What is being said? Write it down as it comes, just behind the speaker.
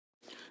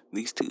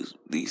these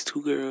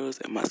two girls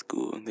at my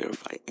school, they were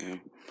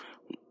fighting.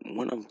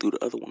 One of them threw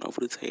the other one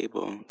over the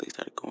table. They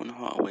started going in the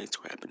hallway,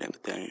 scrapping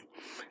everything.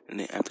 And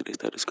then after they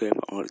started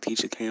scrapping, all the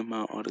teachers came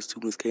out, all the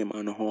students came out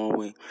in the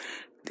hallway.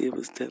 They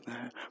was telling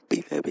her,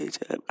 beat that bitch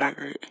up, I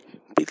heard.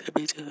 Beat that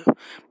bitch up,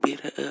 beat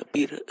her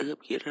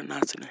up, get her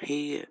knocks in the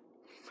head.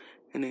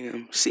 And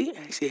then she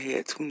actually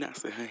had 2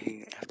 knocks in her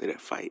head after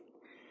that fight.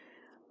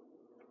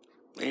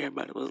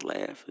 Everybody was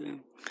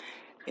laughing.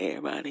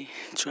 Everybody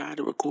tried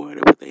to record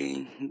it, but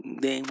they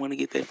didn't want to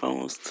get their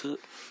phones took.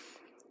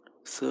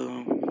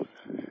 So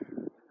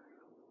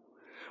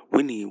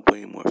we need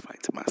way more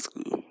fights in my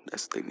school.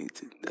 That's what they need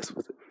to.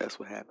 That's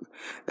what happened.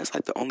 That's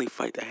like the only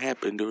fight that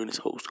happened during this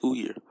whole school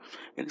year.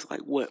 And it's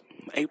like what?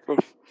 April,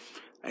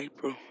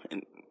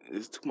 and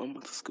it's 2 more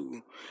months of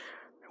school.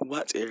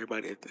 Watch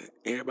everybody at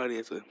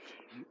the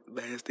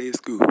last day of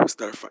school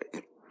start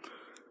fighting.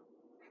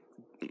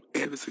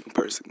 Every single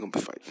person gonna be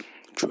fighting.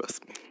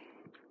 Trust me.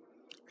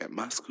 At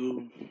my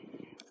school,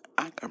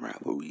 I got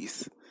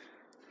rivalries.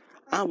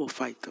 I will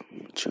fight them.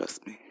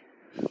 Trust me.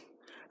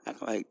 I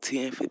got like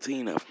 10,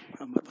 15 of them.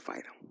 I'm about to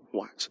fight them.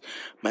 Watch.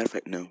 Matter of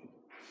fact, no.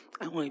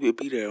 I won't even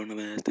be there on the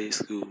last day of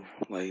school.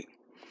 Like,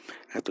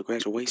 after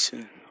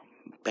graduation,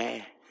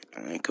 bad.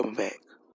 I ain't coming back.